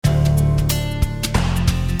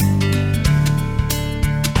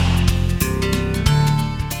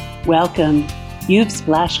Welcome. You've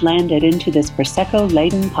splash landed into this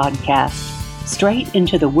Prosecco-laden podcast, straight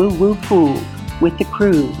into the woo-woo pool with the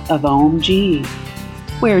crew of OMG.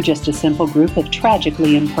 We're just a simple group of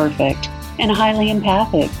tragically imperfect and highly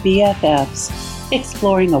empathic BFFs,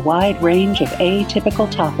 exploring a wide range of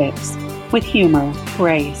atypical topics with humor,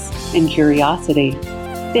 grace, and curiosity.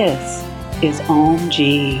 This is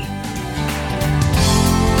OMG.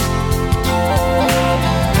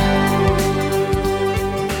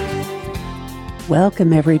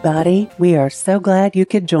 Welcome, everybody. We are so glad you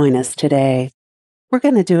could join us today. We're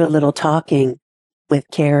going to do a little talking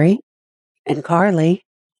with Carrie and Carly,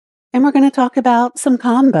 and we're going to talk about some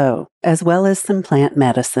combo as well as some plant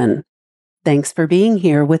medicine. Thanks for being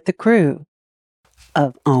here with the crew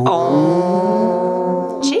of OMG,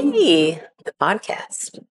 the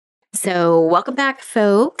podcast. So welcome back,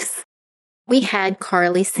 folks. We had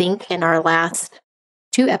Carly Sink in our last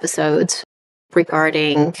 2 episodes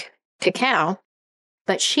regarding cacao,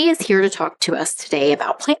 but she is here to talk to us today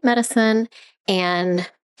about plant medicine and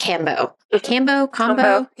Kambo.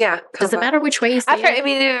 Combo? Yeah. Does it matter which way you say it?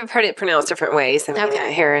 I've heard it pronounced different ways.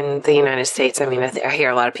 Here in the United States, I hear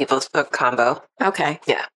a lot of people speak combo. Okay.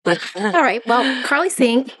 Yeah. All right. Well, Carly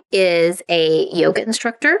Sink is a yoga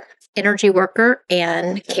instructor, energy worker,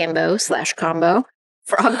 and Kambo/combo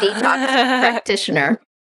frog detox practitioner.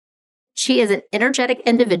 She is an energetic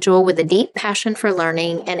individual with a deep passion for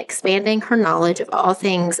learning and expanding her knowledge of all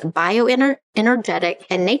things bioenergetic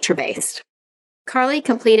and nature-based. Carly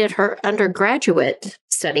completed her undergraduate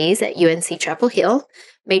studies at UNC Chapel Hill,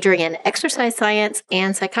 majoring in exercise science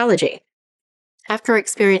and psychology. After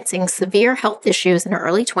experiencing severe health issues in her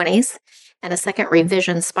early 20s and a second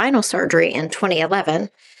revision spinal surgery in 2011,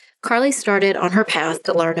 Carly started on her path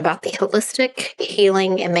to learn about the holistic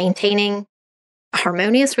healing and maintaining a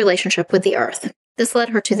harmonious relationship with the earth. This led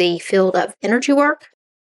her to the field of energy work,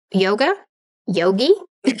 yogi, yoga,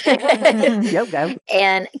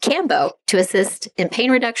 and Kambo to assist in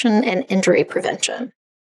pain reduction and injury prevention.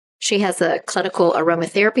 She has a clinical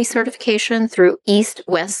aromatherapy certification through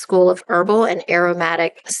East-West School of Herbal and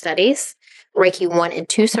Aromatic Studies, Reiki 1 and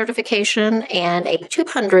 2 certification, and a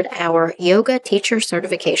 200-hour yoga teacher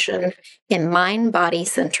certification in mind-body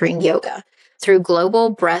centering yoga through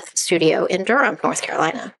Global Breath Studio in Durham, North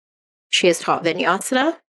Carolina. She has taught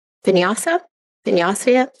vinyasa,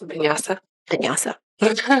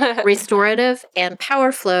 restorative, and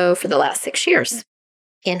power flow for the last 6 years.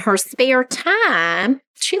 In her spare time,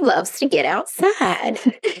 she loves to get outside.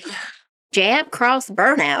 Jab, cross,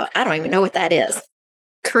 burnout. I don't even know what that is.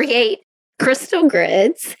 Create crystal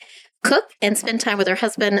grids, cook, and spend time with her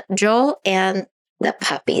husband, Joel, and the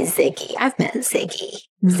puppy, Ziggy. I've met Ziggy.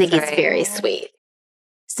 Ziggy's very sweet.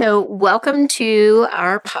 So welcome to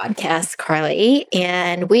our podcast, Carly.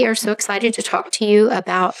 And we are so excited to talk to you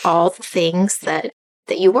about all the things that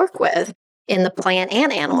you work with in the plant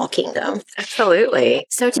and animal kingdom. Absolutely.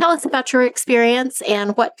 So tell us about your experience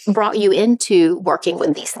and what brought you into working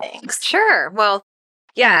with these things. Sure. Well,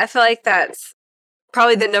 yeah, I feel like that's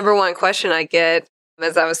probably the number one question I get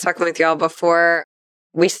as I was talking with y'all before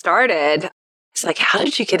we started. It's like, how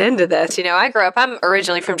did you get into this? I'm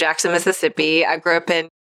originally from Jackson, Mississippi. I grew up in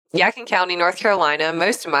Yadkin County, North Carolina,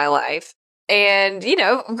 most of my life. And,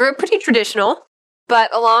 grew up pretty traditional.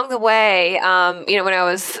 But along the way, when I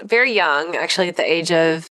was very young, actually at the age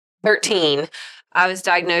of 13, I was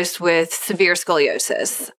diagnosed with severe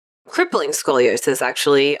scoliosis, crippling scoliosis,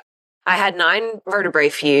 actually. I had 9 vertebrae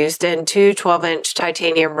fused and 2 12-inch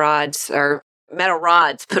titanium rods or metal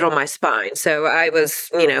rods put on my spine. So I was,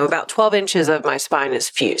 about 12 inches of my spine is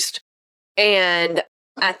fused. And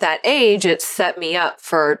at that age, it set me up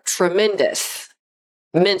for tremendous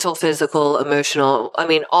mental, physical, emotional,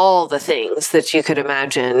 all the things that you could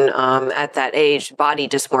imagine at that age, body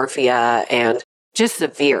dysmorphia and just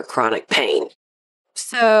severe chronic pain.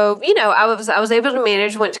 So, I was able to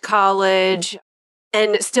manage, went to college,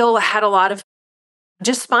 and still had a lot of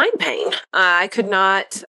just spine pain. I could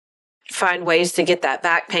not find ways to get that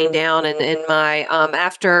back pain down. And in my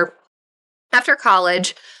after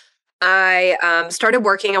college, I started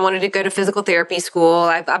working. I wanted to go to physical therapy school.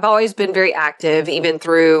 I've always been very active, even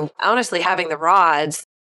through honestly having the rods.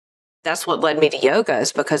 That's what led me to yoga,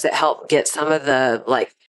 is because it helped get some of the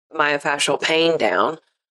myofascial pain down.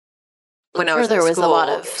 When I was there was school. a lot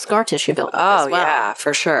of scar tissue built up as well. Yeah,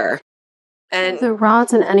 for sure. And do the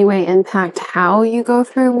rods in any way impact how you go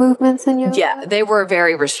through movements in yoga? Yeah, they were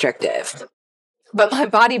very restrictive. But my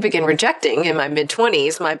body began rejecting, in my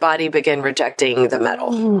mid-20s, my body began rejecting the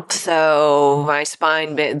metal. So my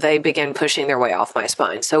spine, they began pushing their way off my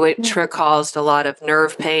spine. So it caused a lot of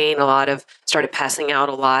nerve pain, started passing out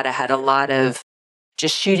a lot. I had a lot of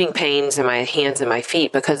just shooting pains in my hands and my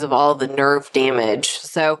feet because of all the nerve damage.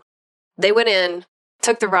 So they went in,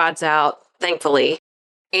 took the rods out, thankfully,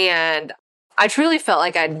 and I truly felt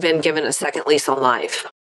like I'd been given a second lease on life.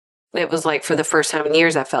 It was like for the first time in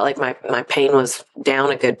years, I felt like my pain was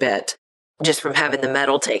down a good bit just from having the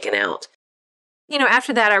metal taken out.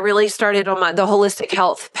 After that, I really started on the holistic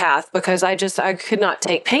health path because I could not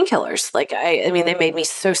take painkillers. Like, I mean, they made me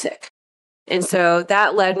so sick. And so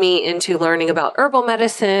that led me into learning about herbal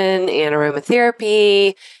medicine and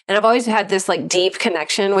aromatherapy. And I've always had this like deep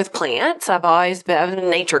connection with plants. I'm a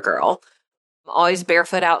nature girl. I'm always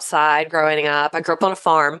barefoot outside growing up. I grew up on a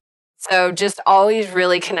farm. So just always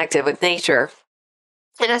really connected with nature.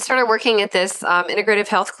 And I started working at this integrative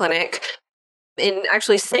health clinic in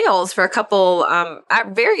actually sales for a couple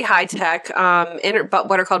very high tech, but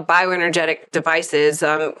what are called bioenergetic devices,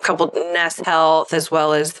 a couple Nest Health, as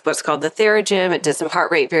well as what's called the Theragym. It did some heart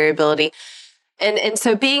rate variability. And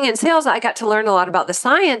so being in sales, I got to learn a lot about the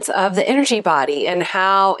science of the energy body and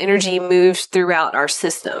how energy moves throughout our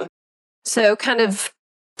system. So kind of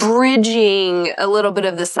bridging a little bit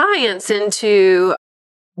of the science into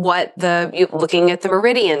looking at the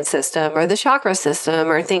meridian system or the chakra system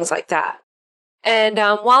or things like that. And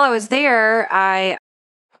while I was there, I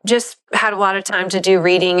just had a lot of time to do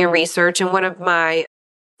reading and research. And one of my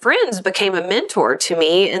friends became a mentor to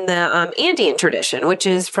me in the Andean tradition, which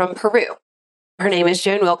is from Peru. Her name is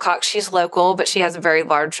Joan Wilcox. She's local, but she has a very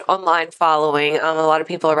large online following. A lot of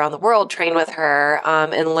people around the world train with her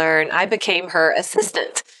and learn. I became her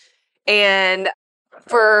assistant. And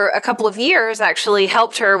for a couple of years, actually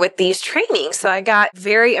helped her with these trainings. So I got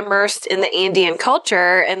very immersed in the Andean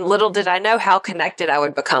culture, and little did I know how connected I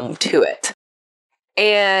would become to it.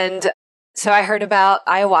 And so I heard about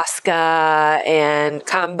ayahuasca and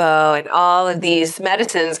kambo and all of these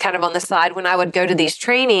medicines kind of on the side when I would go to these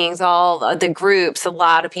trainings. All of the groups, a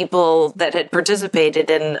lot of people that had participated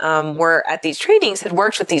and were at these trainings had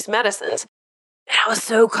worked with these medicines. And I was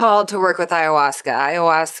so called to work with ayahuasca.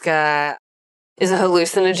 Ayahuasca is a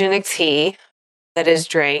hallucinogenic tea that is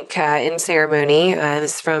drank in ceremony.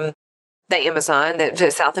 It's from the Amazon,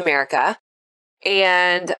 South America.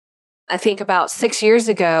 And I think about 6 years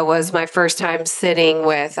ago was my first time sitting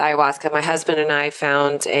with ayahuasca. My husband and I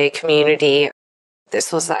found a community.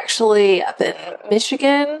 This was actually up in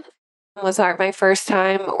Michigan. It was my first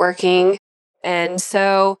time working. And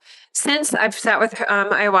so since I've sat with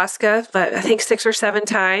ayahuasca, but I think 6 or 7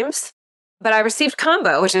 times, but I received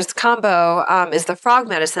kambo, which is kambo is the frog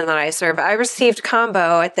medicine that I serve. I received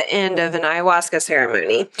kambo at the end of an ayahuasca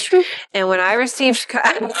ceremony. And when I received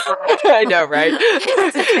I know, right?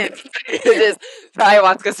 It is. The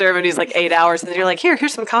ayahuasca ceremony is like 8 hours, and then you're like,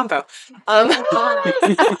 here's some kambo.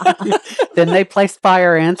 Then they placed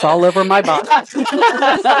fire ants all over my body.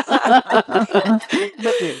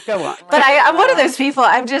 Go on. But I'm one of those people,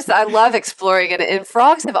 I love exploring it. And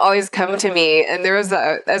frogs have always come to me. And there was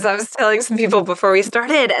as I was telling some people before we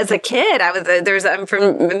started, as a kid, I'm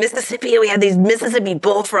from Mississippi, and we had these Mississippi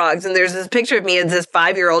bullfrogs. And there's this picture of me as this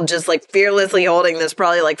 5-year-old just like fearlessly holding this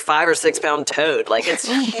probably like 5 or 6 pound toad. Like, it's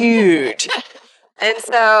huge. And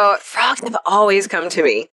so frogs have always come to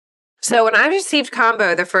me. So when I received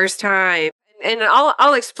kambo the first time, and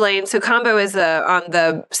I'll explain. So kambo is on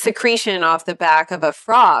the secretion off the back of a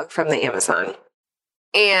frog from the Amazon.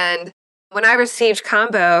 And when I received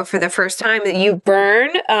kambo for the first time, that you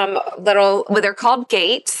burn they're called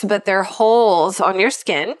gates, but they're holes on your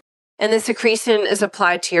skin, and the secretion is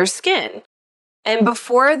applied to your skin. And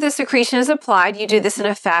before the secretion is applied, you do this in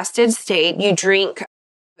a fasted state. You drink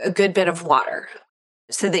a good bit of water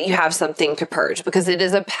so that you have something to purge, because it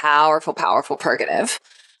is a powerful, powerful purgative.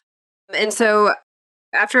 And so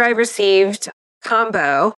after I received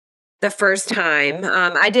kambo the first time,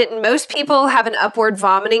 most people have an upward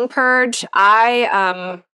vomiting purge.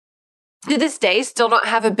 I, to this day, still don't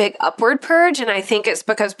have a big upward purge. And I think it's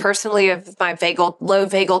because personally of my low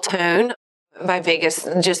vagal tone, my vagus,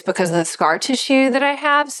 just because of the scar tissue that I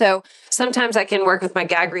have. So sometimes I can work with my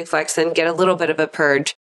gag reflex and get a little bit of a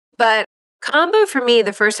purge. But kambo for me,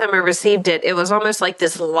 the first time I received it, it was almost like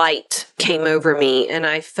this light came over me, and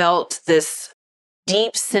I felt this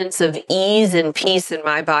deep sense of ease and peace in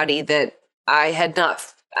my body that I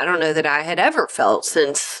don't know that I had ever felt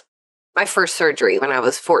since my first surgery when I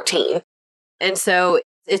was 14. And so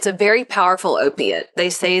it's a very powerful opiate.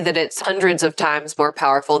 They say that it's hundreds of times more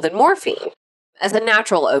powerful than morphine as a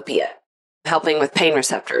natural opiate, helping with pain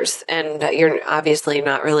receptors. And you're obviously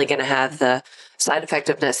not really going to have the side effect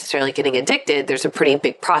of necessarily getting addicted. There's a pretty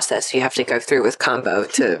big process you have to go through with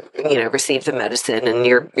kambo to, receive the medicine, and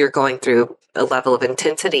you're going through a level of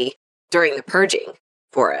intensity during the purging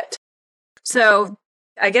for it. So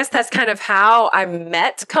I guess that's kind of how I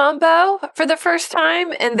met Combo for the first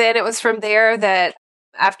time. And then it was from there that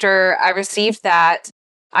after I received that,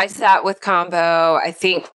 I sat with Combo, I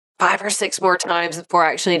think 5 or 6 more times before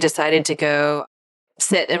I actually decided to go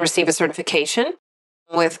sit and receive a certification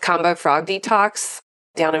with Combo Frog Detox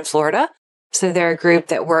down in Florida. So they're a group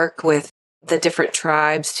that work with the different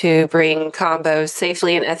tribes to bring combos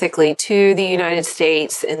safely and ethically to the United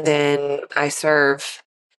States. And then I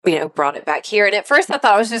brought it back here. And at first I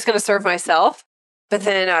thought I was just going to serve myself, but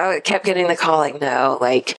then I kept getting the call like, no,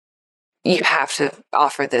 like you have to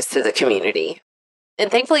offer this to the community. And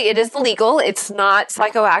thankfully it is legal. It's not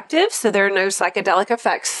psychoactive. So there are no psychedelic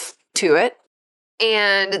effects to it.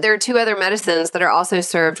 And there are 2 other medicines that are also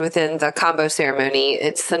served within the combo ceremony.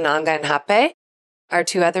 It's Sananga and Hape are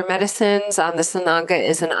 2 other medicines. The Sananga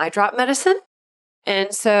is an eye drop medicine.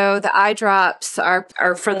 And so the eye drops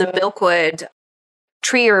are from the milkwood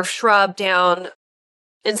tree or shrub down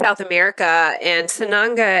in South America. And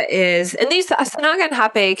Sananga Sananga and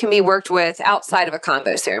Hape can be worked with outside of a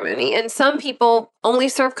combo ceremony. And some people only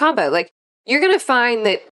serve combo. Like you're going to find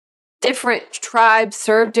that different tribes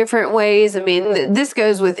serve different ways. I mean, this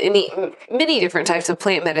goes with many different types of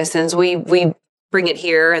plant medicines. We bring it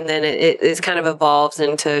here, and then it kind of evolves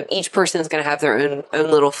into each person's going to have their own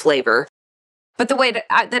little flavor. But the way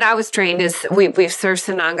that I was trained is we've served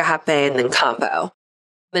Sananga, Hape, and then combo.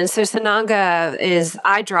 And so Sananga is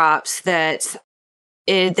eye drops that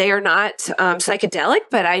they are not psychedelic,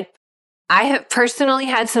 but I have personally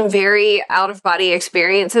had some very out-of-body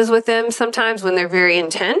experiences with them sometimes when they're very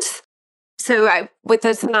intense. So with the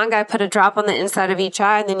Sananga, I put a drop on the inside of each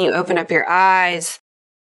eye, and then you open up your eyes,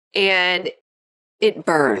 and it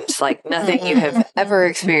burns like nothing you have ever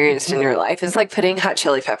experienced in your life. It's like putting hot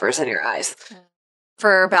chili peppers in your eyes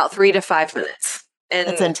for about 3 to 5 minutes. And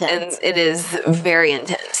it's intense. And it is very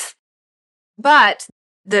intense. But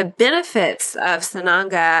the benefits of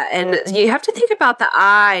Sananga, and you have to think about the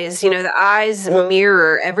eyes. The eyes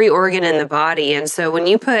mirror every organ in the body. And so when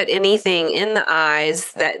you put anything in the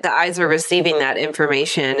eyes, that the eyes are receiving that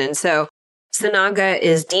information. And so Sananga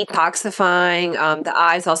is detoxifying. The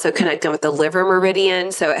eyes also connect them with the liver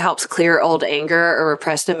meridian. So it helps clear old anger or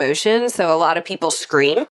repressed emotions. So a lot of people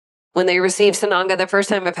scream when they receive Sananga. The first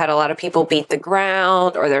time I've had a lot of people beat the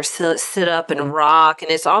ground or they're sit up and rock.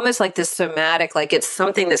 And it's almost like this somatic, like it's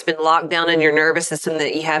something that's been locked down in your nervous system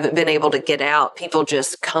that you haven't been able to get out. People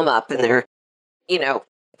just come up and they're,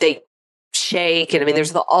 they shake. And I mean,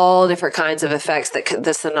 there's all different kinds of effects that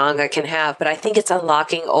the Sananga can have. But I think it's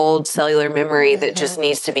unlocking old cellular memory that just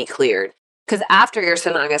needs to be cleared. Because after your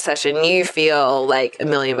Sananga session, you feel like a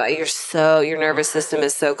million bucks. Your nervous system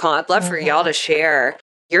is so calm. I'd love for y'all to share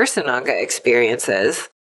your Sananga experiences.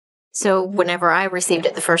 So whenever I received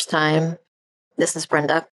it the first time, this is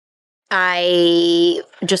Brenda, I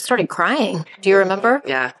just started crying. Do you remember?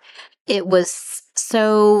 Yeah. It was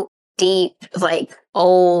so deep, like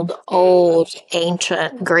old,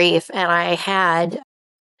 ancient grief. And I had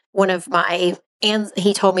one of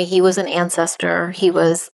he told me he was an ancestor. He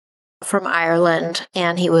was from Ireland,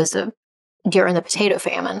 and he was during the potato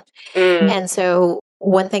famine. And so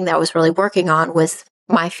one thing that I was really working on was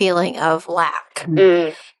my feeling of lack.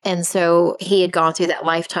 And so he had gone through that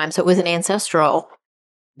lifetime. So it was an ancestral,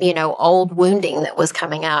 old wounding that was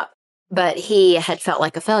coming up. But he had felt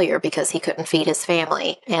like a failure because he couldn't feed his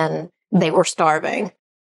family and they were starving.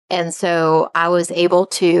 And so I was able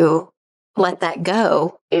to let that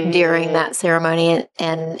go during that ceremony.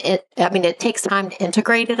 And it takes time to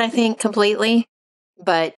integrate it, I think, completely.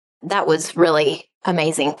 But that was really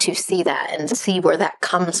amazing to see that and see where that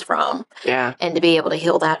comes from. Yeah. And to be able to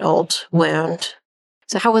heal that old wound.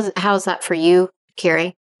 So how's that for you,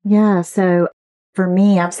 Carrie? Yeah. So for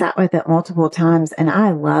me, I've sat with it multiple times and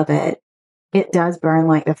I love it. It does burn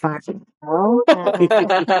like the fire. But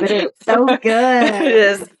it's so good. It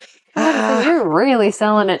is. So you're really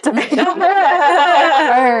selling it to me.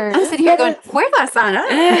 I said, you're going, where do I sign up?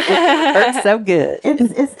 It's so good.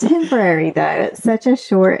 It's temporary though. It's such a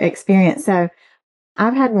short experience. So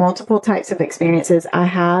I've had multiple types of experiences. I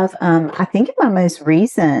have, I think in my most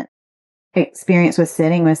recent experience with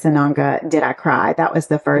sitting with Sananga, did I cry? That was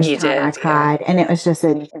the first time I cried. And it was just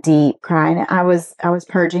a deep cry. And I was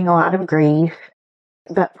purging a lot of grief.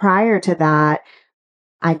 But prior to that,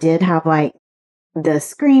 I did have like the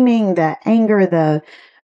screaming, the anger,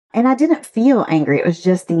 and I didn't feel angry. It was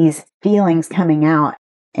just these feelings coming out.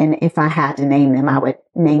 And if I had to name them, I would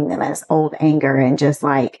name them as old anger and just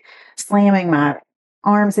like slamming my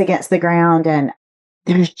arms against the ground. And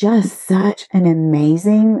there's just such an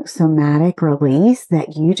amazing somatic release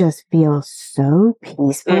that you just feel so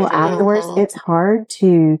peaceful afterwards. It's hard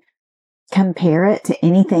to compare it to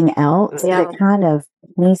anything else, the kind of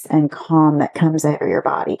peace and calm that comes over your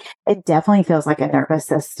body. It definitely feels like a nervous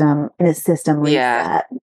system reset.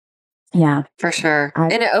 Yeah, for sure.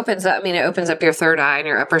 And it opens up, it opens up your third eye and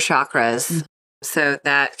your upper chakras. So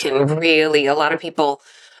that can really, a lot of people,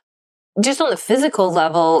 just on the physical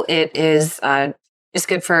level, it is it's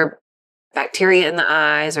good for bacteria in the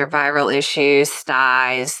eyes or viral issues,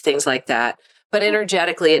 styes, things like that. But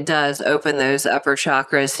energetically, it does open those upper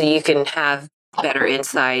chakras so you can have better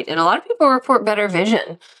insight. And a lot of people report better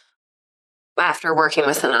vision after working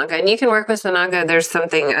with Sananga. And you can work with Sananga. There's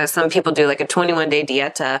something, some people do like a 21-day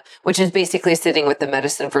dieta, which is basically sitting with the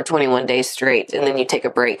medicine for 21 days straight. And then you take a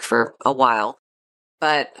break for a while.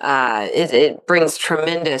 But it brings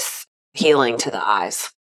tremendous healing to the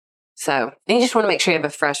eyes. So you just want to make sure you have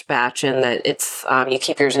a fresh batch and that it's you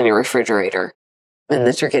keep yours in your refrigerator and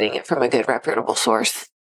that you're getting it from a good reputable source.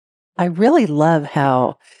 I really love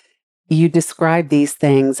how you describe these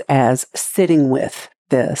things as sitting with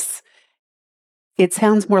this. It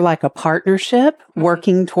sounds more like a partnership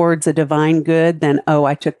working towards a divine good than, oh,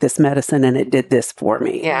 I took this medicine and it did this for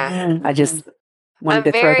me. Yeah. I just wanted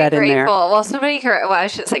to throw that in there. Well, I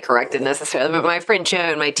shouldn't say corrected necessarily, but my friend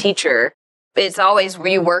Joan, my teacher, it's always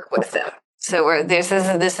you work with them. So this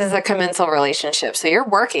is a commensal relationship. So you're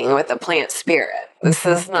working with a plant spirit. This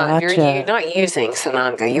is not you're not using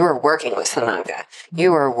Sananga. You are working with Sananga.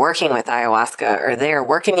 You are working with ayahuasca, or they are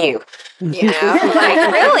working you. You know,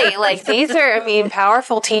 like really, like these are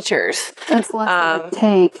powerful teachers. It's less of a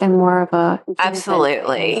take and more of a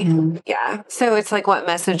absolutely, yeah. So it's like, what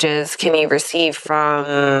messages can you receive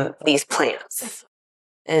from these plants,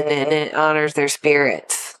 and then it honors their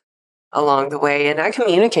spirits along the way. And I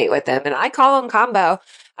communicate with them, and I call on combo.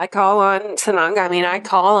 I call on Sananga. I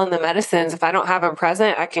call on the medicines. If I don't have them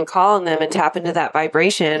present, I can call on them and tap into that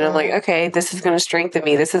vibration. I'm like, okay, this is going to strengthen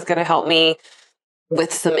me. This is going to help me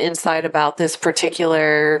with some insight about this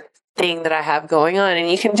particular thing that I have going on. And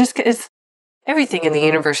you can just, it's everything in the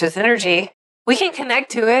universe is energy. We can connect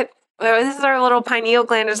to it. This is our little pineal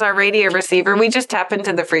gland is our radio receiver. We just tap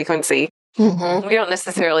into the frequency. Mm-hmm. We don't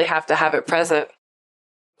necessarily have to have it present.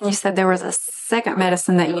 You said there was a second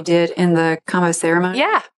medicine that you did in the combo ceremony?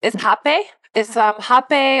 Yeah, it's hape. It's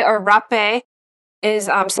hape or rape is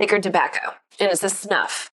sacred tobacco, and it's a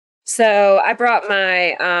snuff. So I brought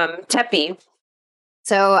my tepi.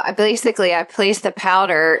 So I placed the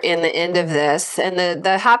powder in the end of this, and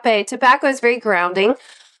the hape tobacco is very grounding.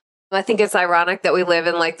 I think it's ironic that we live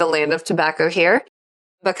in like the land of tobacco here,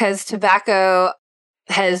 because tobacco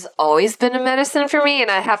has always been a medicine for me. And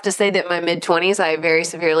I have to say that in my mid-20s, I very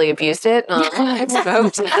severely abused it. I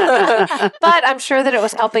smoked. But I'm sure that it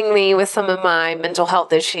was helping me with some of my mental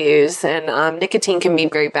health issues. And nicotine can be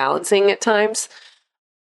very balancing at times.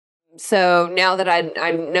 So now that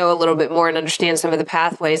I know a little bit more and understand some of the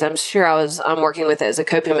pathways, I'm sure I'm working with it as a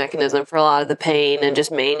coping mechanism for a lot of the pain and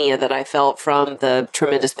just mania that I felt from the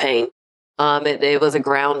tremendous pain. It was a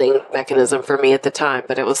grounding mechanism for me at the time,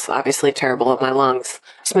 but it was obviously terrible in my lungs.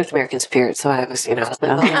 I smoked American Spirit, so I was, American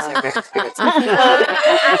Spirits.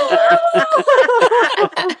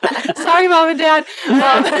 Sorry, Mom and Dad.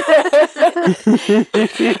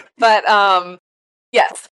 But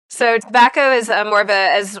yes. So tobacco is more of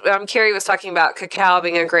as Carrie was talking about cacao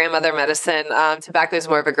being a grandmother medicine. Tobacco is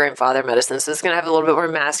more of a grandfather medicine. So it's going to have a little bit more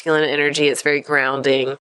masculine energy. It's very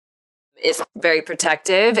grounding. It's very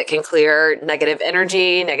protective. It can clear negative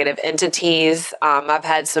energy, negative entities. I've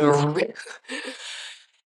had some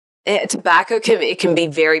tobacco can be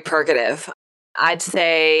very purgative. I'd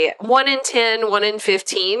say 1 in 10, 1 in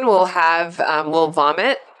 15 will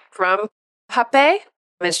vomit from hape.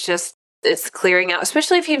 It's clearing out,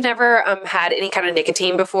 especially if you've never had any kind of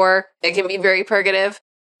nicotine before. It can be very purgative.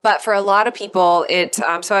 But for a lot of people,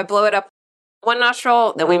 so I blow it up one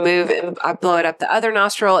nostril, then we move and I blow it up the other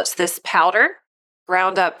nostril. It's this powder,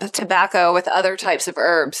 ground up tobacco with other types of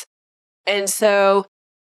herbs. And so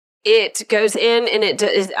it goes in and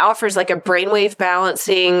it offers like a brainwave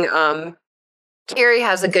balancing. Carrie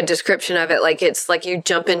has a good description of it. Like it's like you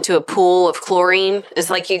jump into a pool of chlorine.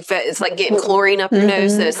 It's like getting chlorine up your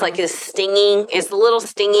nose. So it's like it's a little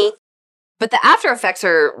stingy. But the after effects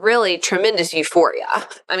are really tremendous euphoria.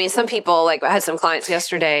 Some people, like I had some clients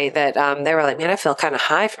yesterday that they were like, man, I feel kind of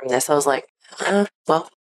high from this. I was like, well,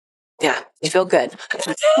 yeah, you feel good.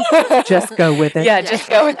 Just go with it. Yeah, just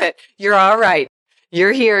go with it. You're all right.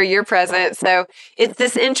 You're here, you're present. So it's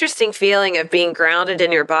this interesting feeling of being grounded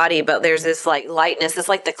in your body, but there's this like lightness. It's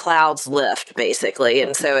like the clouds lift, basically.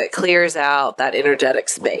 And so it clears out that energetic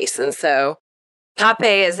space. And so hape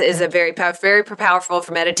is a very powerful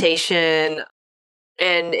for meditation.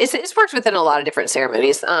 And it's worked within a lot of different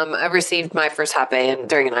ceremonies. I've received my first hape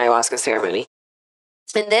during an ayahuasca ceremony.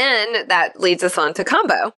 And then that leads us on to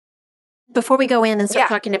kambo. Before we go in and start Yeah.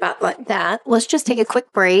 talking about like that, let's just take a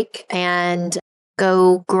quick break and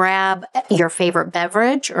go grab your favorite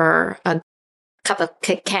beverage or a cup of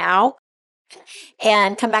cacao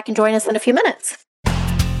and come back and join us in a few minutes.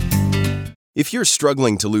 If you're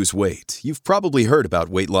struggling to lose weight, you've probably heard about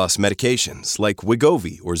weight loss medications like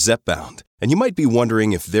Wegovy or Zepbound, and you might be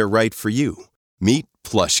wondering if they're right for you. Meet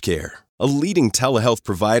PlushCare, a leading telehealth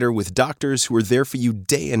provider with doctors who are there for you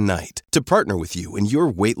day and night to partner with you in your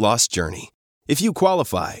weight loss journey. If you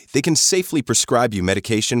qualify, they can safely prescribe you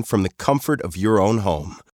medication from the comfort of your own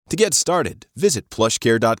home. To get started, visit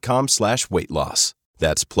plushcare.com/weight-loss.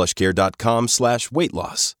 That's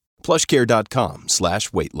plushcare.com/weight-loss.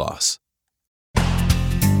 plushcare.com/weight-loss.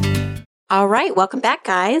 All right, welcome back,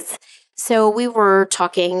 guys. So we were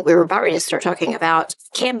about ready to start talking about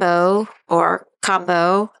kambo or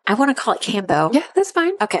combo. I want to call it kambo. Yeah, that's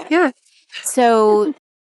fine. Okay. Yeah. So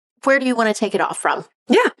where do you want to take it off from?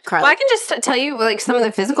 Yeah. Carly? Well, I can just tell you like some of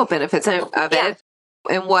the physical benefits of it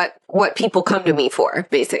and what people come to me for,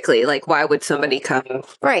 basically. Like, why would somebody come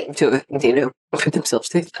Right. to, for themselves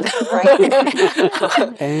too? So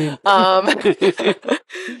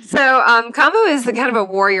kambo is the kind of a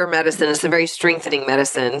warrior medicine. It's a very strengthening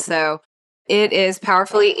medicine. So it is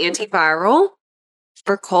powerfully antiviral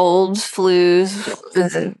for colds,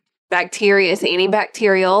 flus, bacteria. It's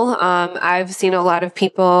antibacterial. I've seen a lot of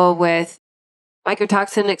people with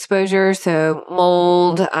mycotoxin exposure, so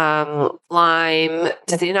mold, Lyme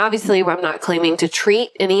disease. And obviously, I'm not claiming to treat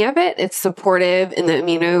any of it. It's supportive in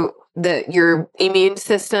your immune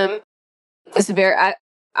system. It's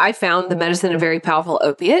I found the medicine a very powerful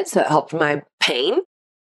opiate, so it helped my pain.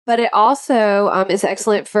 But it also is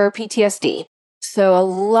excellent for PTSD. So a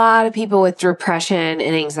lot of people with depression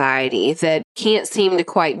and anxiety that can't seem to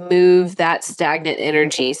quite move that stagnant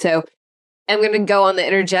energy. So I'm going to go on the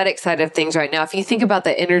energetic side of things right now. If you think about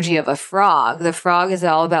the energy of a frog, the frog is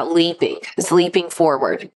all about leaping. It's leaping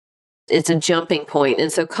forward. It's a jumping point.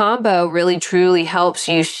 And so kambo really truly helps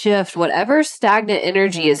you shift whatever stagnant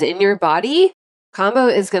energy is in your body.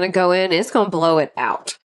 Kambo is going to go in, it's going to blow it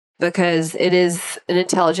out because it is an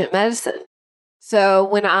intelligent medicine. So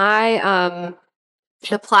when I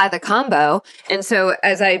apply the kambo, and so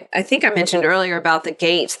as I think I mentioned earlier about the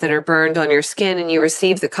gates that are burned on your skin and you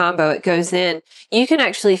receive the kambo, it goes in, you can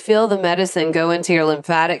actually feel the medicine go into your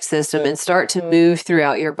lymphatic system and start to move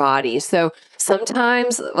throughout your body. So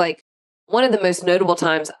sometimes, like one of the most notable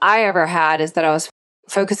times I ever had is that I was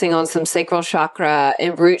focusing on some sacral chakra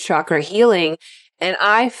and root chakra healing. And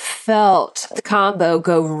I felt the kambo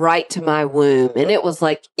go right to my womb. And it was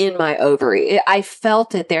like in my ovary. I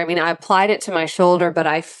felt it there. I mean, I applied it to my shoulder, but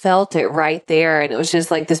I felt it right there. And it was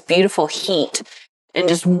just like this beautiful heat and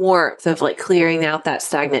just warmth of like clearing out that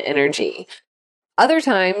stagnant energy. Other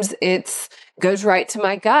times it goes right to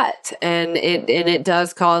my gut. And it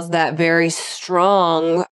does cause that very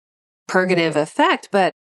strong purgative effect.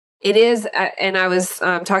 But it is, and I was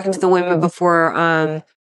talking to the women before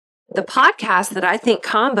the podcast, that I think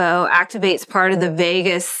kambo activates part of the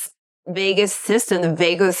vagus system, the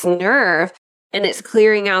vagus nerve, and it's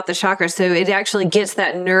clearing out the chakra. So it actually gets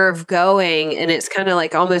that nerve going, and it's kind of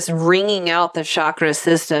like almost wringing out the chakra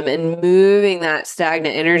system and moving that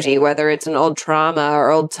stagnant energy, whether it's an old trauma or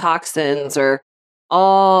old toxins or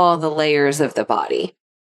all the layers of the body.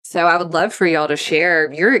 So I would love for y'all to share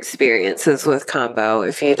your experiences with kambo,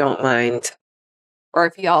 if you don't mind, or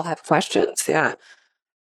if y'all have questions. Yeah.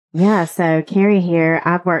 Yeah, so Carrie here,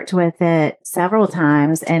 I've worked with it several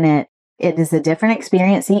times and it is a different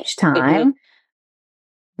experience each time,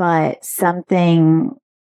 but something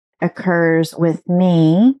occurs with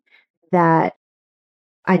me that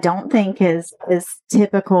I don't think is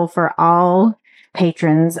typical for all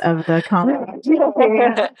patrons of the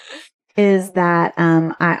kambo is that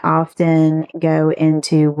I often go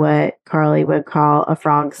into what Carly would call a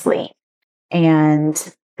frog sleep. And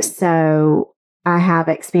so I have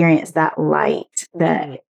experienced that light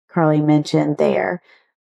that Carly mentioned there.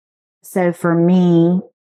 So for me,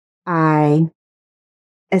 I'm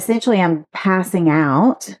passing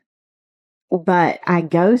out, but I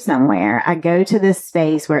go somewhere. I go to this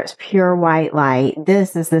space where it's pure white light.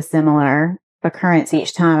 This is the similar occurrence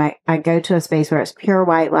each time. I go to a space where it's pure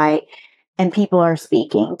white light and people are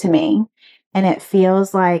speaking to me. And it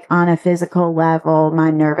feels like on a physical level, my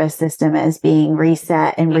nervous system is being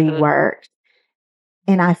reset and reworked.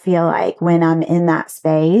 And I feel like when I'm in that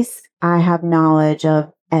space, I have knowledge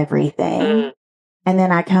of everything. And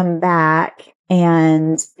then I come back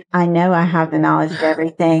And I know I have the knowledge of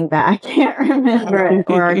everything, but I can't remember it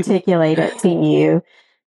or articulate it to you,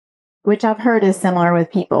 which I've heard is similar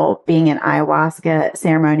with people being in ayahuasca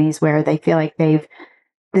ceremonies where they feel like they've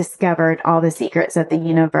discovered all the secrets of the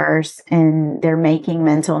universe and they're making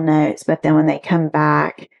mental notes, but then when they come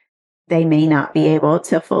back, they may not be able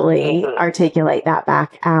to fully articulate that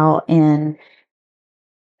back out in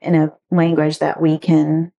a language that we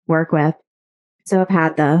can work with. So I've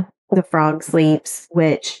had the frog sleeps,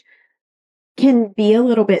 which can be a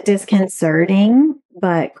little bit disconcerting,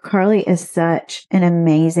 but Carly is such an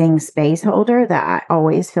amazing space holder that I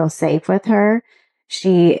always feel safe with her.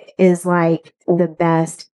 She is like the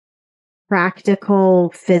best practical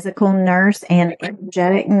physical nurse and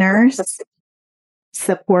energetic nurse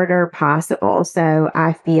supporter possible. So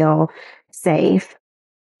I feel safe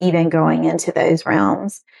even going into those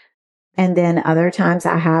realms. And then other times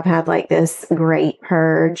I have had like this great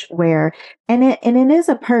purge where, and it is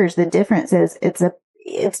a purge. The difference is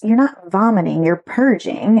you're not vomiting, you're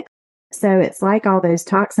purging. So it's like all those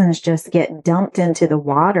toxins just get dumped into the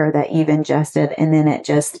water that you've ingested and then it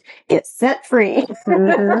just gets set free. And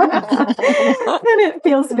it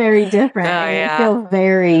feels very different. And you feel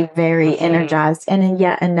very, very energized. And then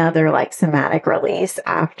yet another like somatic release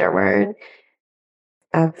afterward.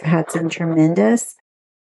 I've had some tremendous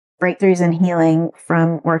breakthroughs in healing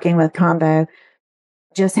from working with Kambo,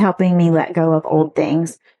 just helping me let go of old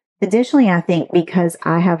things. Additionally, I think because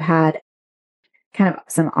I have had kind of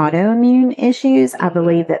some autoimmune issues, I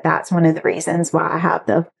believe that that's one of the reasons why I have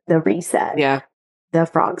the reset. Yeah. The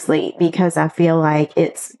frog sleep, because I feel like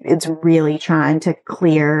it's really trying to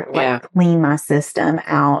clean my system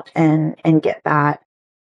out and get that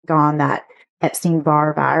gone, that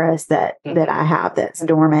Epstein-Barr virus that I have that's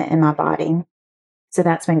dormant in my body. So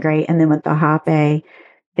that's been great. And then with the Hape,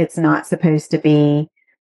 it's not supposed to be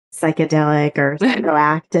psychedelic or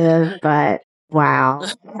psychoactive, but wow.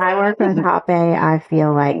 When I work with Hape, I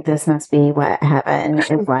feel like this must be what heaven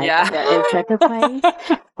is like. It's such a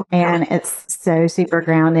place. And it's so super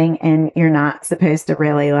grounding, and you're not supposed to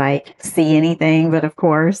really like see anything, but of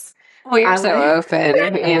course. Well, you're so open,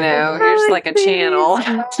 you're just like a channel.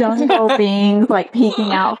 Jungle beings like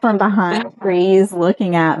peeking out from behind trees,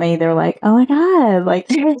 looking at me. They're like, "Oh my God, like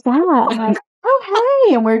who's that?" I'm like, "Oh,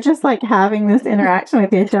 hey." And we're just like having this interaction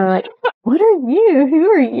with each other, like, "What are you? Who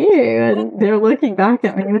are you?" And they're looking back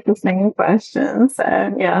at me with the same questions.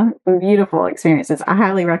 So yeah, beautiful experiences. I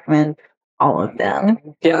highly recommend all of them.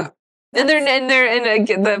 Yeah. And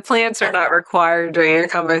the plants are not required during a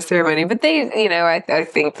Kambo ceremony, but they, I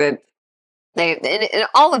think that and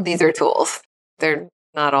all of these are tools. They're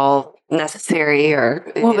not all necessary,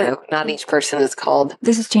 or not each person is called.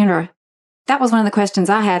 This is Chandra. That was one of the questions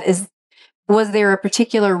I had was there a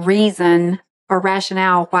particular reason or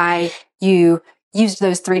rationale why you used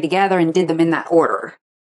those three together and did them in that order?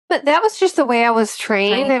 But that was just the way I was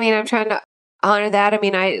trained. I mean, I'm trying to honor that. I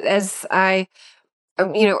mean,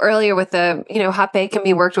 earlier with the, Hape can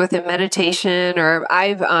be worked with in meditation, or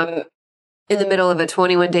I've, in the middle of a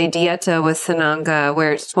 21-day dieta with Sananga,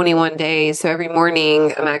 where it's 21 days. So every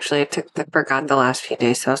morning, I forgot the last few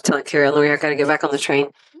days. So I was telling Kira and Louie, I got to get back on the train.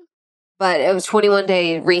 But it was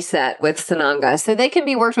 21-day reset with Sananga. So they can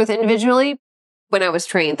be worked with individually. When I was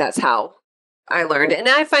trained, that's how I learned. And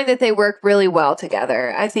I find that they work really well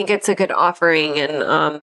together. I think it's a good offering,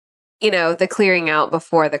 and, the clearing out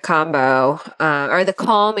before the Kambo, or the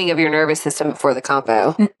calming of your nervous system before the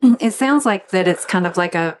Kambo. It sounds like that it's kind of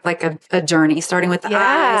like a journey, starting with the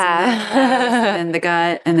eyes and the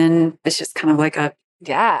gut, and then it's just kind of like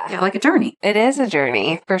like a journey. It is a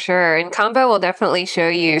journey for sure. And Kambo will definitely show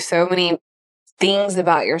you so many things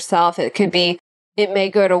about yourself. It may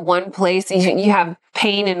go to one place, you have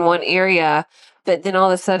pain in one area, but then all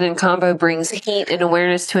of a sudden Kambo brings heat and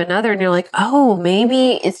awareness to another, and you're like, oh,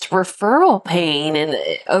 maybe it's referral pain. And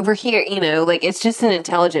over here, it's just an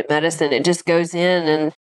intelligent medicine. It just goes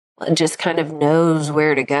in and just kind of knows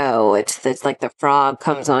where to go. It's like the frog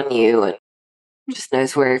comes on you and just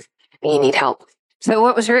knows where you need help. So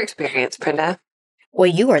what was your experience, Brenda? Well,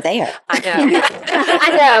 you were there. I know. I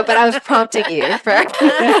know, but I was prompting you for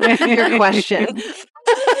your question.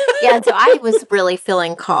 Yeah, so I was really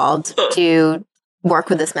feeling called to work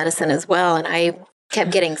with this medicine as well. And I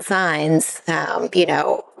kept getting signs,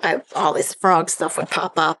 all this frog stuff would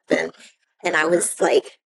pop up. And I was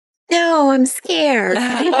like, no, I'm scared.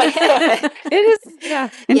 It is, yeah.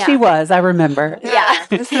 And she was, I remember. Yeah.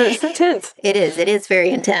 It's intense. It is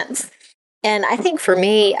very intense. And I think for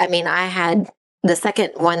me, I mean, I had the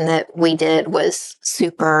second one that we did was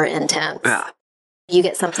super intense. Yeah. You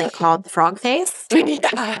get something called the frog face.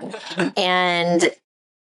 And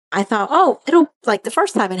I thought, oh, it'll, like the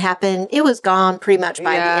first time it happened, it was gone pretty much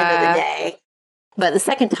by the end of the day. But the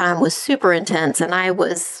second time was super intense, and I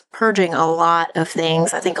was purging a lot of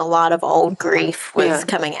things. I think a lot of old grief was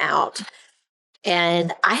coming out.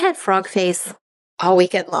 And I had frog face all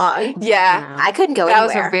weekend long. Yeah. I couldn't go That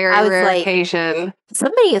anywhere. was a very I was rare like, occasion.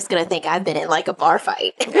 somebody is going to think I've been in like a bar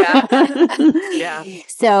fight. Yeah.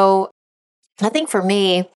 So I think for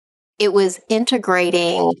me, it was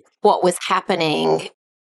integrating what was happening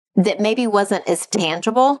that maybe wasn't as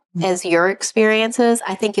tangible as your experiences.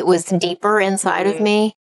 I think it was deeper inside of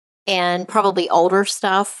me and probably older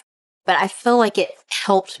stuff. But I feel like it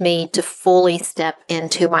helped me to fully step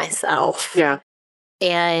into myself. Yeah.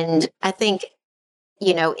 And I think,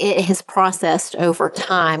 you know, it has processed over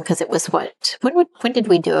time because it was when did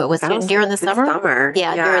we do it? Was it during the summer?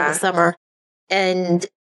 Yeah, during the summer. And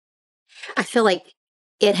I feel like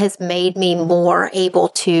it has made me more able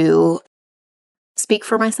to speak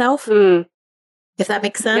for myself, if that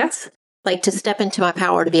makes sense. Yeah. Like to step into my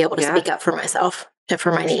power to be able to speak up for myself and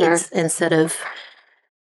for my needs instead of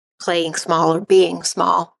playing small or being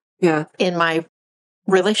small in my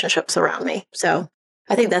relationships around me. So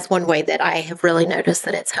I think that's one way that I have really noticed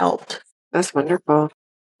that it's helped. That's wonderful.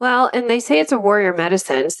 Well, and they say it's a warrior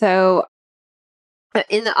medicine. So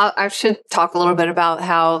I should talk a little bit about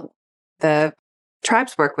how the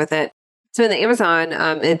tribes work with it. So in the Amazon,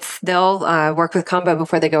 they'll work with kambo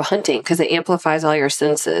before they go hunting because it amplifies all your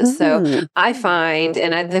senses. So I find,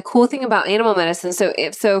 and the cool thing about animal medicine,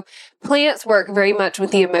 so plants work very much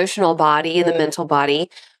with the emotional body and the mental body,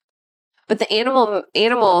 but the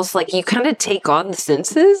animals, like you kind of take on the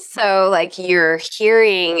senses. So like your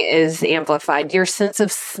hearing is amplified, your sense of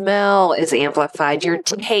smell is amplified, your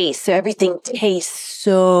taste. So everything tastes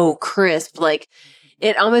so crisp, like.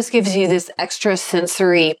 It almost gives you this extra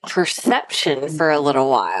sensory perception for a little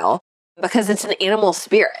while because it's an animal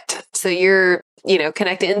spirit. So you're,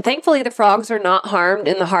 connected. And thankfully the frogs are not harmed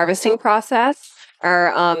in the harvesting process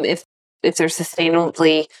or if they're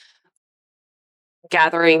sustainably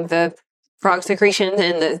gathering the frog secretion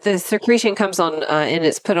and the secretion comes on and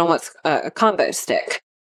it's put on what's a kambo stick.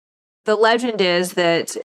 The legend is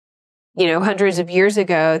that, hundreds of years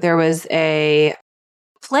ago, there was a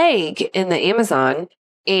plague in the Amazon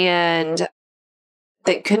and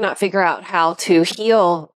they could not figure out how to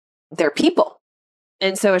heal their people.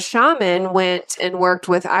 And so a shaman went and worked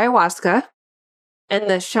with ayahuasca, and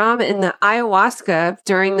the ayahuasca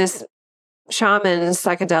during this shaman's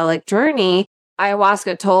psychedelic journey,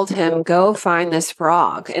 ayahuasca told him, go find this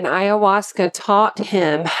frog. And ayahuasca taught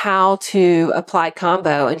him how to apply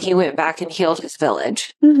kambo, and he went back and healed his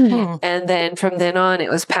village. Mm-hmm. And then from then on, it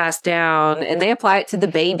was passed down, and they apply it to the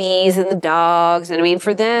babies and the dogs. And I mean,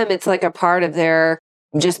 for them, it's like a part of their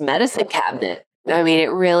just medicine cabinet. I mean,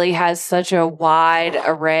 it really has such a wide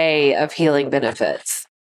array of healing benefits.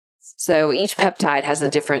 So each peptide has a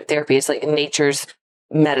different therapy. It's like nature's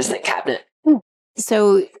medicine cabinet.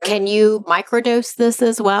 So can you microdose this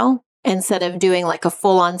as well instead of doing like a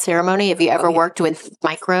full-on ceremony? Have you ever worked with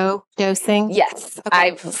microdosing? Yes,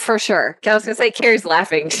 okay. For sure. I was going to say, Carrie's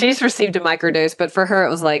laughing. She's received a microdose, but for her, it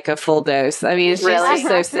was like a full dose. I mean, she's really?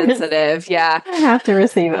 So sensitive. Yeah. I have to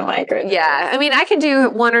receive a microdose. Yeah. I mean, I can do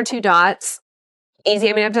 1 or 2 dots. Easy.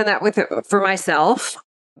 I mean, I've done that for myself.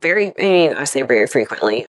 I say very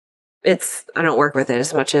frequently. I don't work with it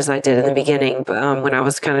as much as I did in the beginning, but when I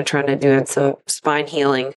was kind of trying to do some spine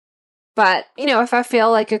healing. But, if I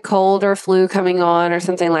feel like a cold or flu coming on or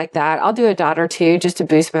something like that, I'll do a dot or 2 just to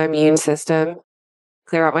boost my immune system,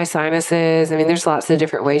 clear out my sinuses. I mean, there's lots of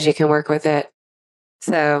different ways you can work with it.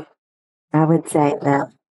 So I would say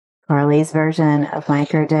that Carly's version of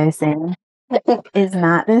microdosing is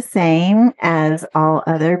not the same as all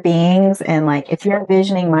other beings. And like, if you're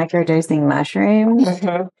envisioning microdosing mushrooms,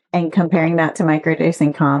 and comparing that to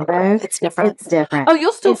microdosing kambo, it's different. It's different. Oh,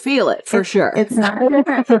 you'll still feel it for sure. It's not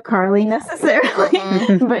different for Carly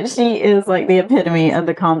necessarily, but she is like the epitome of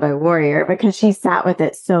the kambo warrior because she sat with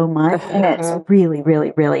it so much and it's really,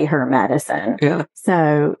 really, really her medicine. Yeah.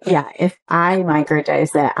 So yeah, if I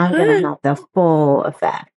microdose it, I'm going to have the full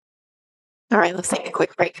effect. All right, let's take a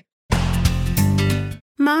quick break.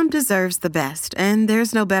 Mom deserves the best, and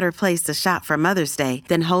there's no better place to shop for Mother's Day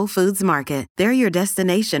than Whole Foods Market. They're your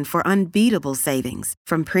destination for unbeatable savings,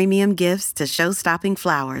 from premium gifts to show-stopping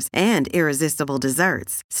flowers and irresistible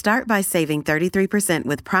desserts. Start by saving 33%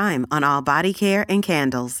 with Prime on all body care and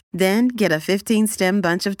candles. Then get a 15-stem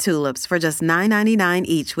bunch of tulips for just $9.99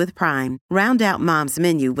 each with Prime. Round out Mom's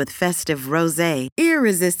menu with festive rosé,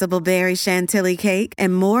 irresistible berry chantilly cake,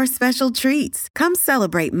 and more special treats. Come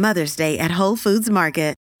celebrate Mother's Day at Whole Foods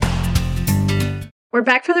Market. We're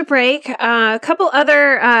back from the break. A couple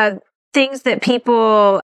other things that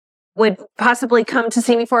people would possibly come to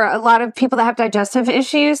see me for. A lot of people that have digestive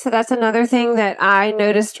issues. So that's another thing that I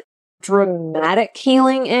noticed dramatic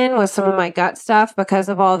healing in with some of my gut stuff because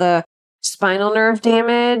of all the spinal nerve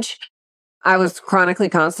damage. I was chronically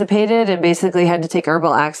constipated and basically had to take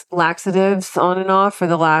herbal laxatives on and off for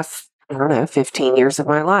the last, 15 years of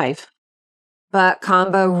my life. But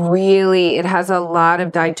Kambo really, it has a lot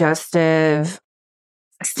of digestive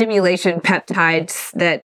stimulation peptides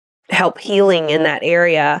that help healing in that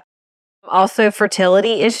area. Also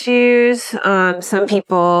fertility issues. Some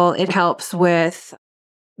people, it helps with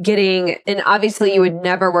getting, and obviously you would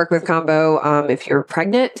never work with Kambo if you're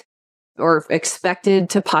pregnant or expected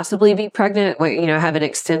to possibly be pregnant. Have an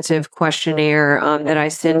extensive questionnaire that I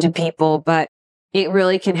send to people, but it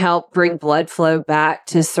really can help bring blood flow back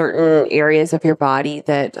to certain areas of your body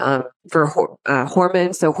that for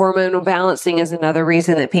hormones. So hormonal balancing is another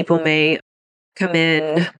reason that people may come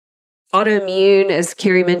in. Autoimmune, as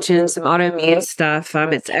Carrie mentioned, some autoimmune stuff.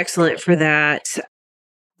 It's excellent for that.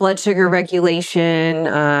 Blood sugar regulation,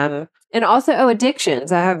 and also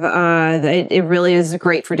addictions. I have it really is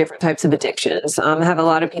great for different types of addictions. I have a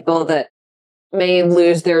lot of people that may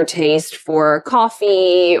lose their taste for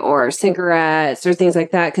coffee or cigarettes or things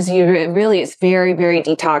like that because it's very, very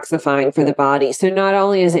detoxifying for the body. So not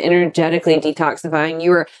only is it energetically detoxifying,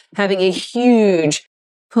 you are having a huge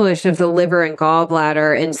push of the liver and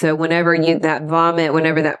gallbladder. And so whenever that vomit,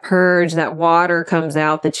 whenever that purge, that water comes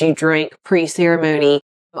out that you drank pre-ceremony,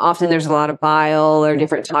 often there's a lot of bile or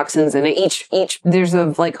different toxins in it. Each there's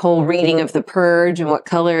a whole reading of the purge and what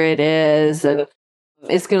color it is. And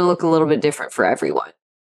it's going to look a little bit different for everyone.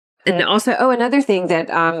 And also, another thing that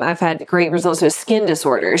I've had great results with skin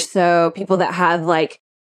disorders. So people that have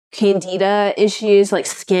candida issues like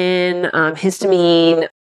skin, histamine,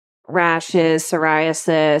 rashes,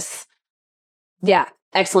 psoriasis. Yeah,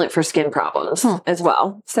 excellent for skin problems as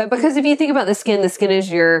well. So because if you think about the skin is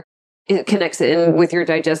it connects in with your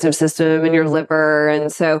digestive system and your liver.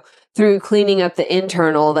 And so through cleaning up the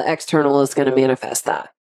internal, the external is going to manifest that.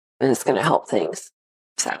 And it's going to help things.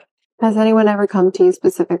 So, has anyone ever come to you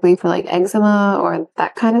specifically for eczema or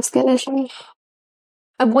that kind of skin issue?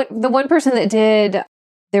 The one person that did,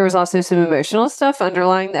 there was also some emotional stuff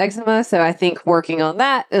underlying the eczema. So I think working on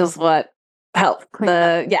that is what helped.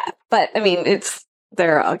 But it's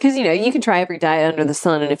there because you can try every diet under the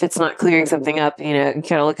sun, and if it's not clearing something up, you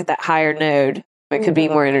kind of look at that higher node. It could be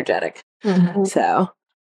more energetic. Mm-hmm.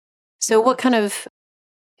 So what kind of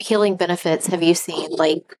healing benefits have you seen,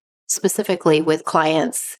 specifically with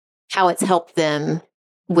clients, how it's helped them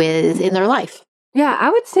in their life? Yeah, I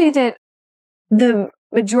would say that the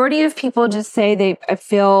majority of people just say I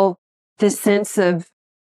feel this sense of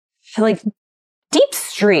deep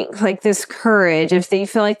strength, this courage. If they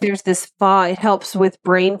feel like there's this fog, it helps with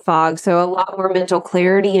brain fog. So a lot more mental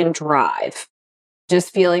clarity and drive.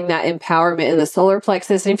 Just feeling that empowerment in the solar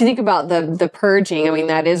plexus. And if you think about the purging,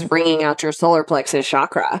 that is bringing out your solar plexus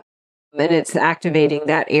chakra. And it's activating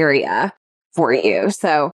that area for you.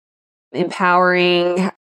 So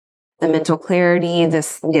empowering the mental clarity,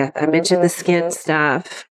 I mentioned the skin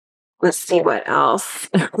stuff. Let's see what else.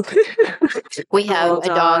 We have a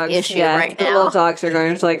dog issue right now. The little dogs are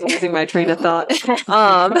going to losing my train of thought.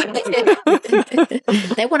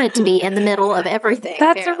 They want it to be in the middle of everything.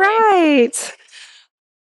 That's apparently right.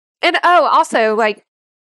 And also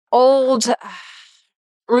old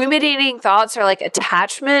ruminating thoughts are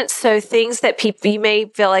attachments. So things that you may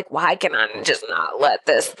feel why can I just not let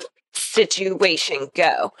this situation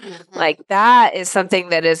go? Mm-hmm. That is something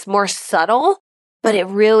that is more subtle, but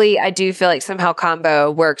I do feel somehow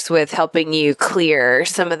Kambo works with helping you clear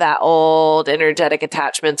some of that old energetic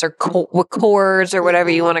attachments or cords or whatever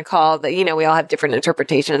you want to call that. We all have different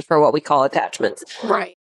interpretations for what we call attachments.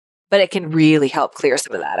 Right. But it can really help clear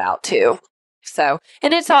some of that out too. So,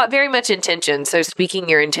 and it's all very much intention. So speaking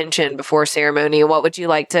your intention before ceremony, what would you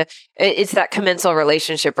like to, it's that commensal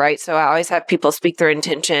relationship, right? So I always have people speak their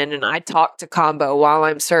intention and I talk to Kambo while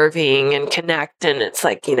I'm serving and connect. And it's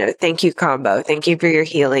thank you, Kambo. Thank you for your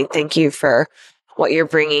healing. Thank you for what you're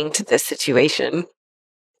bringing to this situation.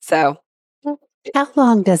 So. How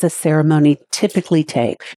long does a ceremony typically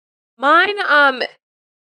take? Mine,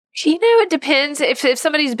 it depends. If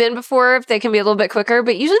somebody's been before, if they can be a little bit quicker,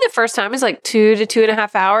 but usually the first time is 2 to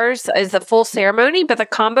 2.5 hours is the full ceremony, but the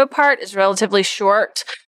Kambo part is relatively short,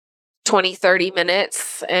 20, 30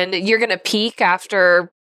 minutes. And you're going to peak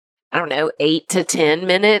after, 8 to 10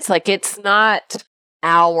 minutes. It's not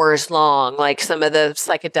hours long, like some of the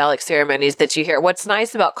psychedelic ceremonies that you hear. What's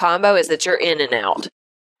nice about Kambo is that you're in and out.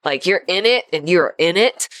 You're in it and you're in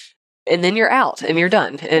it. and then you're out and you're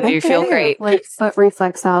done and you feel great. Like foot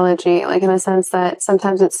reflexology, like in a sense that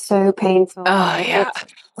sometimes it's so painful. Oh, yeah.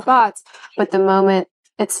 Spots, but the moment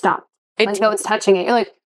it stopped, like no one's touching it, you're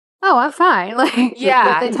like, oh, I'm fine. Like,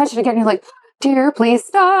 Yeah. If they touch it again, you're like, dear, please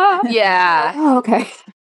stop. Yeah. Oh, okay.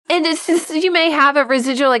 And it's just, you may have a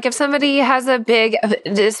residual, like if somebody has a big,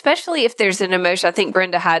 especially if there's an emotion, I think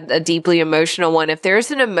Brenda had a deeply emotional one. If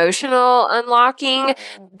there's an emotional unlocking,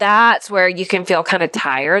 that's where you can feel kind of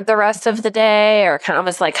tired the rest of the day or kind of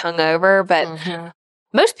almost like hungover. But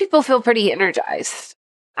most people feel pretty energized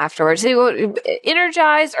afterwards.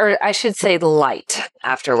 Energized, or I should say light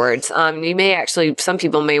afterwards. You may actually, some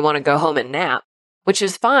people may want to go home and nap, which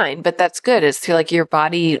is fine, but that's good. It's feel like your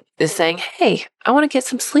body is saying, hey, I want to get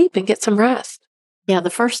some sleep and get some rest. Yeah,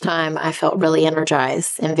 the first time I felt really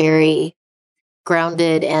energized and very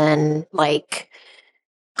grounded and like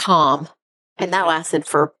calm. And that lasted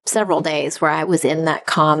for several days where I was in that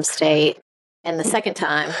calm state. And the second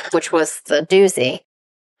time, which was the doozy,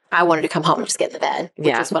 I wanted to come home and just get in the bed,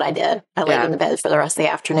 which is what I did. I laid in the bed for the rest of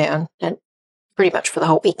the afternoon and pretty much for the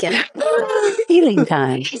whole weekend. Healing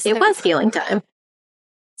time. It was healing time.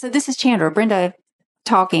 So this is Chandra. Brenda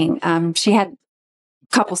talking. She had a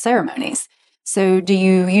couple ceremonies. So do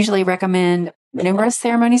you usually recommend numerous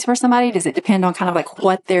ceremonies for somebody? Does it depend on kind of like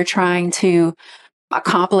what they're trying to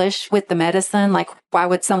accomplish with the medicine? Like why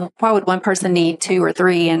would one person need 2 or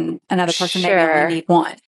 3 and another person maybe only need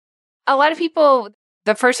 1? A lot of people,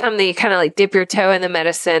 the first time they kind of like dip your toe in the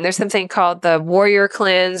medicine, there's something called the warrior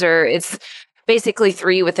cleanse, or it's basically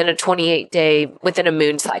 3 within a 28-day, within a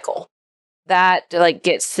moon cycle. That like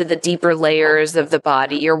gets to the deeper layers of the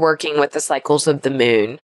body. You're working with the cycles of the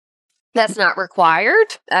moon. That's not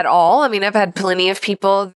required at all. I mean, I've had plenty of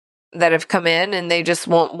people that have come in and they just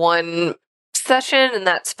want 1 session and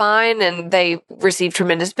that's fine. And they receive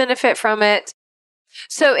tremendous benefit from it.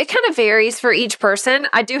 So it kind of varies for each person.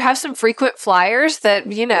 I do have some frequent flyers that,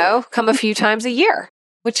 come a few times a year,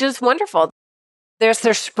 which is wonderful. There's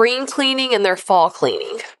their spring cleaning and their fall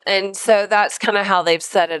cleaning. And so that's kind of how they've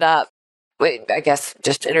set it up. I guess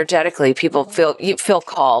just energetically, people feel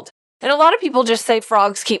called. And a lot of people just say,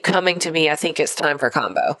 frogs keep coming to me. I think it's time for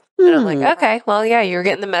combo. And I'm like, okay, well, yeah, you're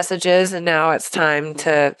getting the messages and now it's time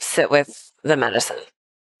to sit with the medicine.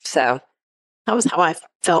 So that was how I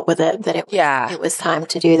felt with it, that it was time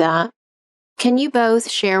to do that. Can you both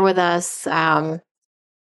share with us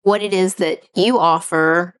what it is that you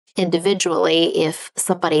offer individually if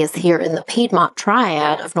somebody is here in the Piedmont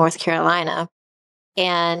Triad of North Carolina,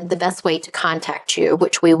 and the best way to contact you,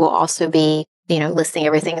 which we will also be, listing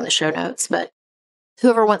everything in the show notes. But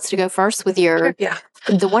whoever wants to go first with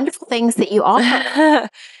the wonderful things that you offer.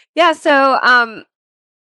 So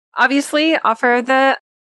obviously offer the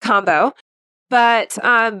combo, but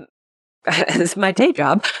it's my day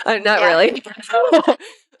job. Not really.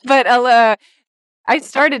 But I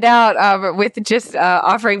started out with just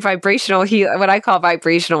offering vibrational what I call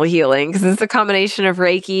vibrational healing, because it's a combination of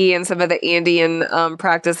Reiki and some of the Andean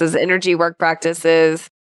practices, energy work practices.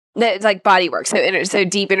 It's like body work, so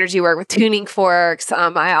deep energy work with tuning forks.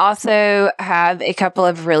 I also have a couple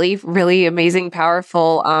of really, really amazing,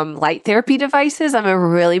 powerful light therapy devices. I'm a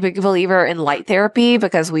really big believer in light therapy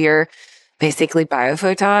because we are basically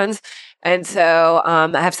biophotons. And so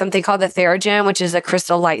I have something called the Theragen, which is a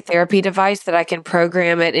crystal light therapy device that I can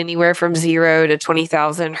program at anywhere from 0 to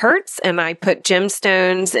 20,000 hertz. And I put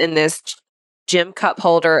gemstones in this gem cup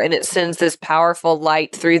holder, and it sends this powerful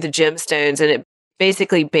light through the gemstones, and it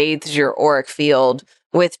basically bathes your auric field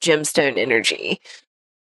with gemstone energy.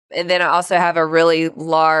 And then I also have a really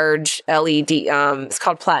large LED, it's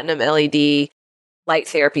called Platinum LED light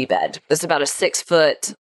therapy bed. It's about a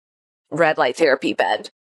 6-foot red light therapy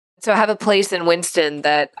bed. So I have a place in Winston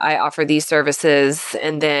that I offer these services,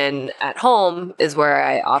 and then at home is where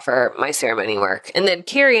I offer my ceremony work. And then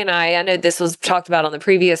Carrie and I know this was talked about on the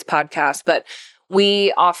previous podcast, but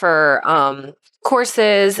we offer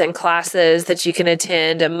courses and classes that you can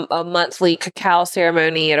attend, a monthly cacao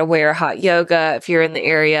ceremony at Aware Hot Yoga if you're in the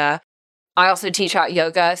area. I also teach hot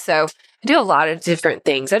yoga, so I do a lot of different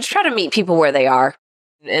things. I just try to meet people where they are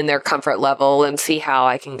in their comfort level and see how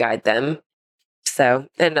I can guide them. So,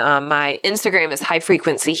 and my Instagram is High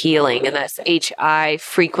Frequency Healing, and that's HI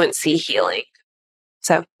Frequency Healing.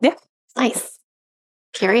 So, yeah. Nice.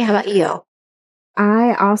 Carrie, how about you?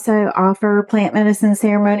 I also offer plant medicine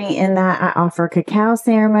ceremony in that I offer cacao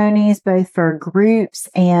ceremonies, both for groups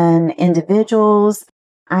and individuals.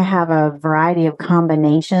 I have a variety of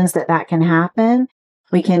combinations that can happen.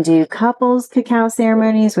 We can do couples cacao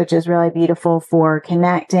ceremonies, which is really beautiful for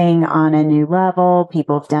connecting on a new level.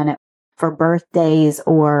 People have done it for birthdays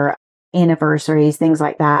or anniversaries, things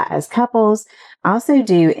like that as couples. I also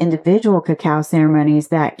do individual cacao ceremonies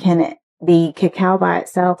that can be cacao by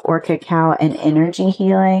itself or cacao and energy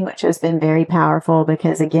healing, which has been very powerful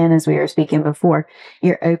because, again, as we were speaking before,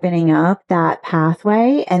 you're opening up that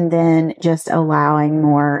pathway and then just allowing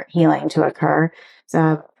more healing to occur.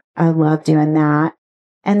 So I love doing that.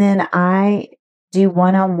 And then I do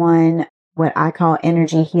one-on-one, what I call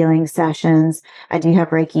energy healing sessions. I do have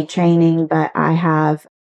Reiki training, but I have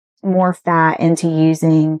morphed that into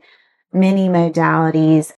using many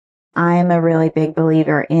modalities. I am a really big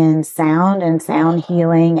believer in sound and sound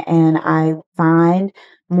healing, and I find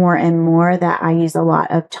more and more that I use a lot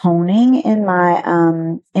of toning in my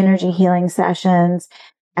energy healing sessions,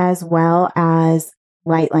 as well as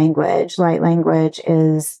light language. Light language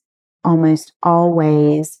is almost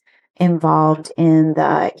always involved in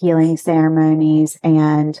the healing ceremonies,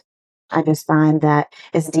 and I just find that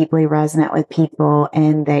it's deeply resonant with people,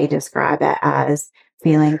 and they describe it as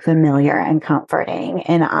feeling familiar and comforting.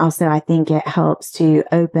 And also, I think it helps to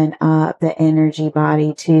open up the energy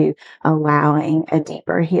body to allowing a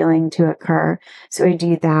deeper healing to occur. So we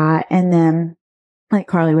do that. And then, like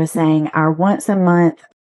Carly was saying, our once a month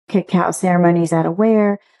cacao ceremonies at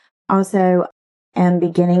Aware. Also, am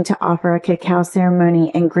beginning to offer a cacao ceremony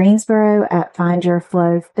in Greensboro at Find Your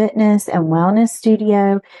Flow Fitness and Wellness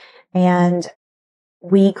Studio. And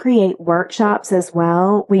we create workshops as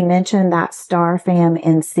well. We mentioned that Star Fam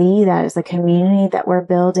NC, that is a community that we're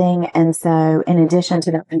building. And so in addition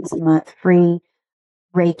to the once a month free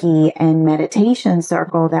Reiki and meditation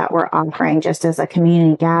circle that we're offering just as a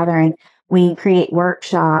community gathering, we create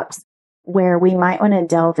workshops where we might want to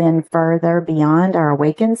delve in further beyond our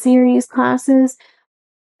Awaken series classes.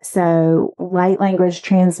 So light language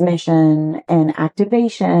transmission and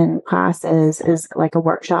activation classes is like a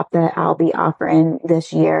workshop that I'll be offering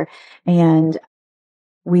this year. And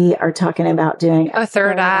we are talking about doing a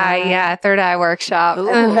third eye. Third eye workshop.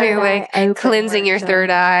 Cleansing your third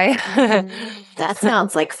eye. That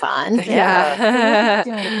sounds like fun. Yeah.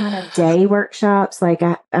 Doing kind of day workshops, like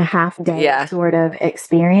a half day sort of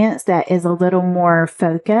experience that is a little more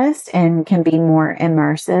focused and can be more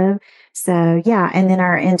immersive. So yeah, and then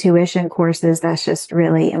our intuition courses, that's just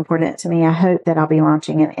really important to me. I hope that I'll be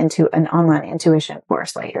launching an online intuition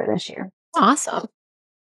course later this year. Awesome.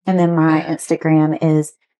 And then my Instagram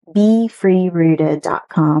is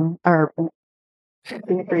befreerooted.com or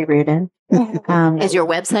befreerooted. Is your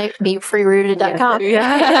website befreerooted.com?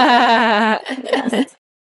 Yeah. Yes.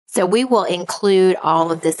 So we will include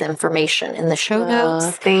all of this information in the show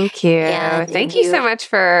notes. Thank you. Thank you so much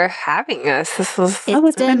for having us. It's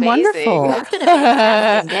been amazing. Wonderful. It's been a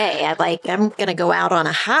fantastic day. I'm going to go out on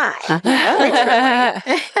a high.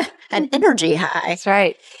 An energy high. That's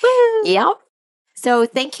right. Woo. Yep. So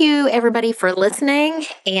thank you, everybody, for listening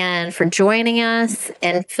and for joining us.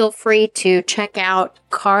 And feel free to check out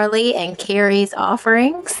Carly and Carrie's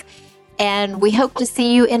offerings. And we hope to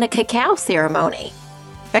see you in a cacao ceremony.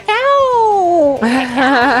 Cacao!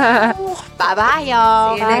 Bye-bye,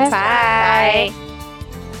 y'all. See you next time. Bye.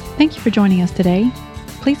 Thank you for joining us today.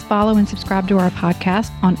 Please follow and subscribe to our podcast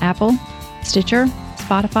on Apple, Stitcher,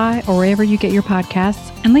 Spotify, or wherever you get your podcasts,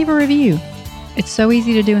 and leave a review. It's so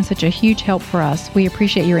easy to do and such a huge help for us. We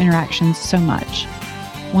appreciate your interactions so much.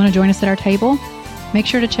 Want to join us at our table? Make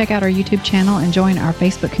sure to check out our YouTube channel and join our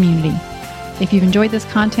Facebook community. If you've enjoyed this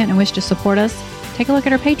content and wish to support us, take a look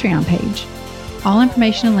at our Patreon page. All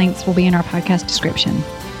information and links will be in our podcast description.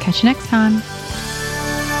 Catch you next time.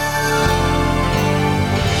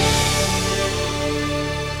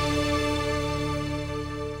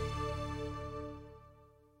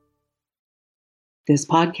 This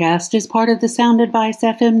podcast is part of the Sound Advice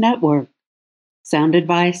FM network. Sound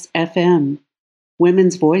Advice FM.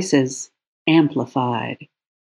 Women's voices amplified.